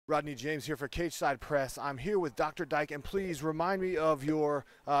Rodney James here for Cageside Press. I'm here with Dr. Dyck, and please remind me of your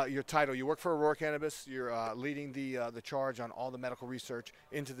title. You work for Aurora Cannabis. You're leading the charge on all the medical research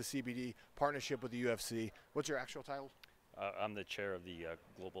into the CBD partnership with the UFC. What's your actual title? I'm the chair of the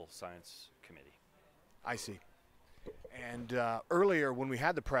Global Science Committee. I see. And earlier when we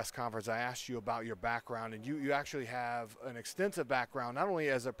had the press conference, I asked you about your background, and you actually have an extensive background, not only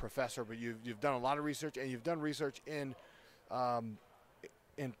as a professor, but you've done a lot of research, and you've done research in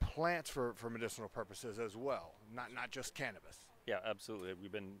plants for medicinal purposes as well, not just cannabis. Yeah, absolutely.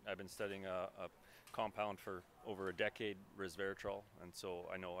 I've been studying a compound for over a decade, resveratrol, and so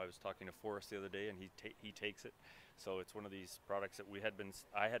I was talking to Forrest the other day, and he takes it. So it's one of these products that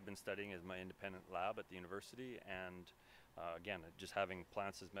I had been studying as my independent lab at the university, and again, just having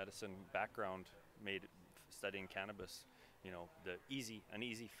plants as medicine background made studying cannabis, an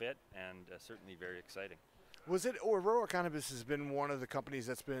easy fit, and certainly very exciting. Was it Aurora Cannabis has been one of the companies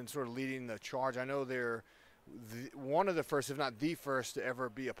that's been sort of leading the charge? I know they're one of the first, if not the first, to ever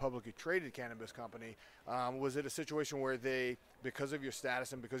be a publicly traded cannabis company. Was it a situation where they, because of your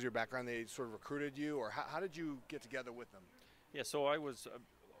status and because of your background, they sort of recruited you, or how did you get together with them? Yeah, so I'm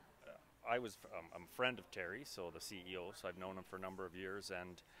a friend of Terry, so the CEO, so I've known him for a number of years,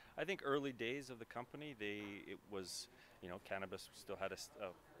 and I think early days of the company, cannabis still had a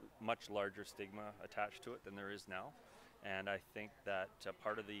much larger stigma attached to it than there is now, and I think that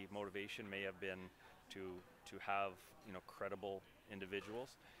part of the motivation may have been to have credible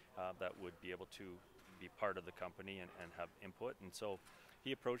individuals that would be able to be part of the company and have input. And so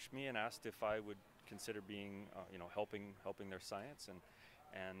he approached me and asked if I would consider being helping their science,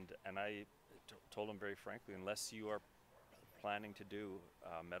 and I told him very frankly, unless you are planning to do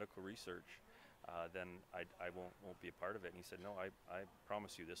medical research, then I won't be a part of it. And he said, no, I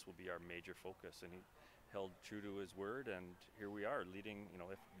promise you this will be our major focus. And he held true to his word, and here we are leading,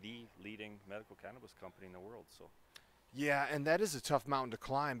 the leading medical cannabis company in the world. So yeah, and that is a tough mountain to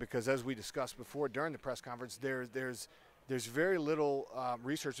climb, because as we discussed before during the press conference, there's very little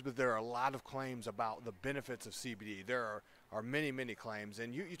research, but there are a lot of claims about the benefits of CBD. There are many claims,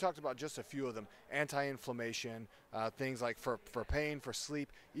 and you talked about just a few of them: anti-inflammation, things like for pain, for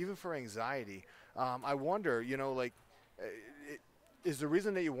sleep, even for anxiety. I wonder, is the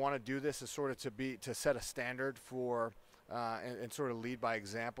reason that you want to do this is sort of to set a standard for and sort of lead by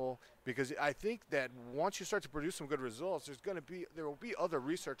example? Because I think that once you start to produce some good results, there will be other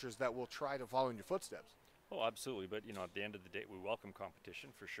researchers that will try to follow in your footsteps. Oh, absolutely. But at the end of the day, we welcome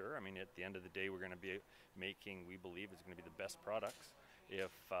competition for sure. I mean, at the end of the day, we're going to be making, we believe, it's going to be the best products.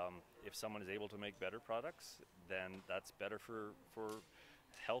 If someone is able to make better products, then that's better for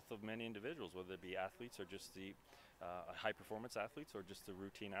health of many individuals, whether it be athletes or just the high-performance athletes, or just the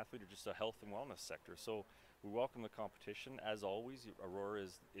routine athlete, or just a health and wellness sector. So we welcome the competition. As always, Aurora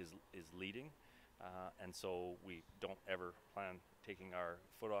is leading, and so we don't ever plan taking our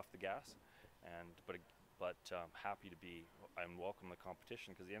foot off the gas. But happy to be and welcome the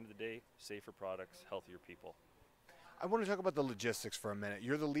competition, because at the end of the day, safer products, healthier people. I want to talk about the logistics for a minute.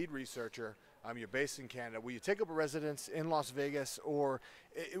 You're the lead researcher. You're based in Canada. Will you take up a residence in Las Vegas, or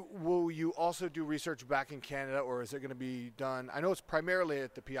will you also do research back in Canada, or is it going to be done? I know it's primarily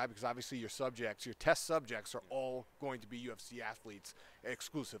at the PI, because obviously your test subjects are all going to be UFC athletes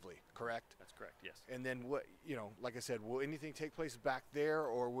exclusively, correct? That's correct, yes. And then like I said, will anything take place back there,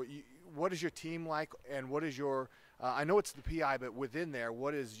 or what is your team like, and what is your, I know it's the PI, but within there,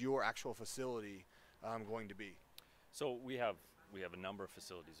 what is your actual facility going to be? So we have a number of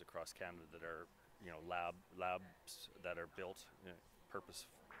facilities across Canada that are, labs that are built, purpose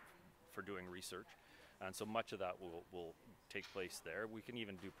for doing research, and so much of that will take place there. We can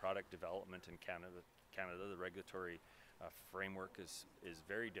even do product development in Canada. The regulatory framework is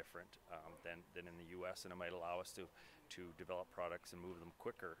very different than in the U.S., and it might allow us to develop products and move them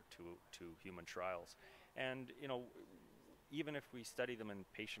quicker to human trials. And even if we study them in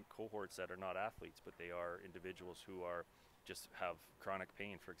patient cohorts that are not athletes, but they are individuals who just have chronic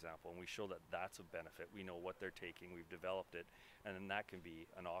pain, for example, and we show that that's of benefit. We know what they're taking, we've developed it, and then that can be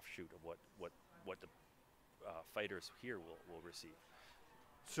an offshoot of what the fighters here will receive.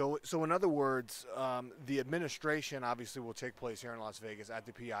 So in other words, the administration obviously will take place here in Las Vegas at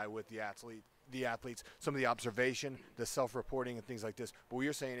the PI with the athletes, some of the observation, the self-reporting, and things like this. But what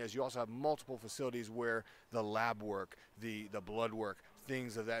you're saying is you also have multiple facilities where the lab work, the blood work,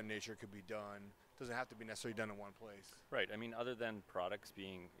 things of that nature could be done. Doesn't have to be necessarily done in one place. Right. I mean, other than products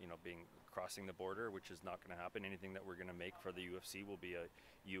being crossing the border, which is not going to happen, anything that we're going to make for the UFC will be a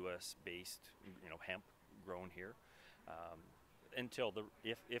U.S.-based, hemp grown here. Until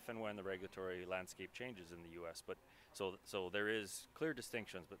if and when the regulatory landscape changes in the U.S. But So there is clear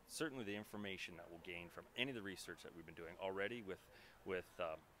distinctions, but certainly the information that we'll gain from any of the research that we've been doing already with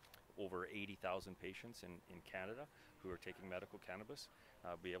over 80,000 patients in Canada who are taking medical cannabis,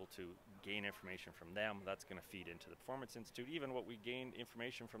 be able to gain information from them. That's going to feed into the Performance Institute. Even what we gain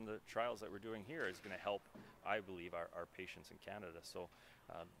information from the trials that we're doing here is going to help, I believe, our patients in Canada. So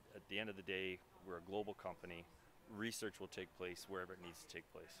at the end of the day, we're a global company. Research will take place wherever it needs to take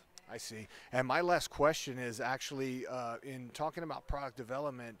place. I see. And my last question is actually, in talking about product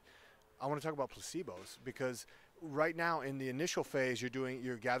development, I want to talk about placebos, because right now in the initial phase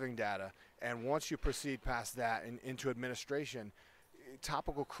you're gathering data, and once you proceed past that and into administration,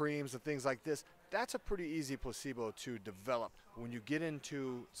 topical creams and things like this, that's a pretty easy placebo to develop. When you get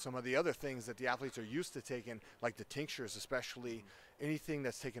into some of the other things that the athletes are used to taking, like the tinctures especially, anything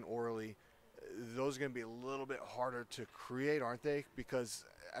that's taken orally, those are going to be a little bit harder to create, aren't they? Because,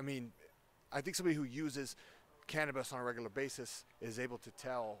 I mean, I think somebody who uses cannabis on a regular basis is able to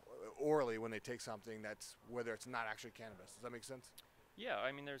tell orally when they take something that's, whether it's not actually cannabis. Does that make sense? Yeah,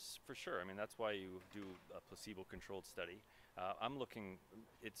 I mean, there's for sure. I mean, that's why you do a placebo-controlled study.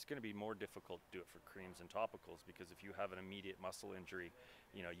 It's going to be more difficult to do it for creams and topicals, because if you have an immediate muscle injury,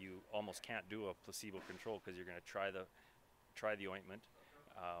 you almost can't do a placebo control, because you're going to try the ointment.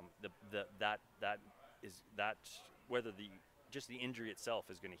 Whether just the injury itself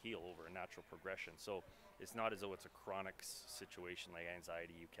is going to heal over a natural progression. So it's not as though it's a chronic situation like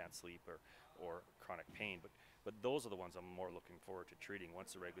anxiety, you can't sleep, or chronic pain. But those are the ones I'm more looking forward to treating.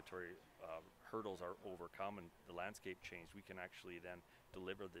 Once the regulatory hurdles are overcome and the landscape change, we can actually then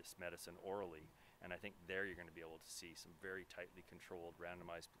deliver this medicine orally. And I think there you're going to be able to see some very tightly controlled,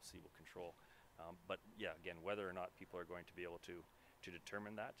 randomized placebo control. But yeah, again, whether or not people are going to be able to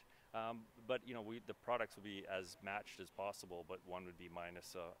determine that. But the products will be as matched as possible, but one would be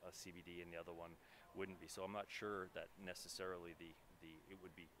minus a CBD and the other one wouldn't be. So I'm not sure that necessarily it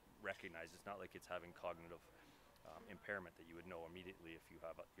would be recognized. It's not like it's having cognitive impairment that you would know immediately if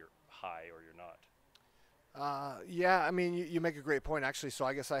you're high or you're not. Yeah, I mean, you make a great point, actually, so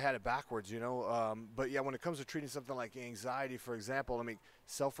I guess I had it backwards, but yeah, when it comes to treating something like anxiety, for example, I mean,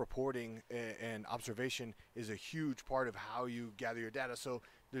 self-reporting and observation is a huge part of how you gather your data, so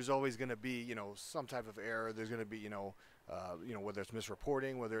there's always going to be, some type of error. There's going to be, whether it's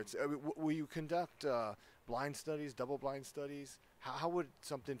misreporting, whether it's, will you conduct blind studies, double-blind studies? How would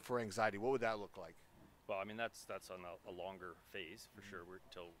something for anxiety, what would that look like? Well, I mean, that's on a longer phase for sure.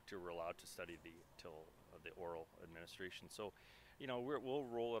 Till we're allowed to study till the oral administration. So, we'll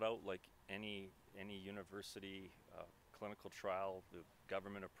roll it out like any university clinical trial, the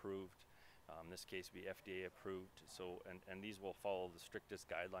government approved. In this case, be FDA approved. So, and these will follow the strictest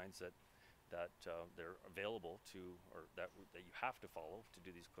guidelines that they're available to, or that you have to follow to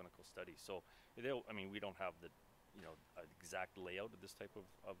do these clinical studies. So, we don't have the exact layout of this type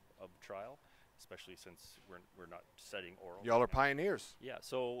of trial, especially since we're not studying oral. Y'all are pioneers. Yeah.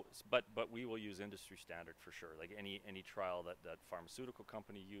 So, but we will use industry standard for sure. Like any trial that pharmaceutical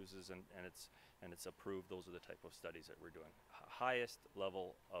company uses and it's approved. Those are the type of studies that we're doing. Highest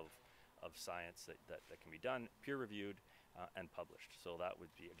level of science that can be done, peer reviewed and published. So that would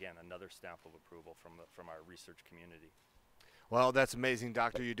be again another stamp of approval from our research community. Well, that's amazing,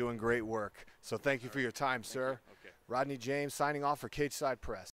 Doctor. You're doing great work. So thank you for your time, sir. Okay. Rodney James signing off for Cage Side Press.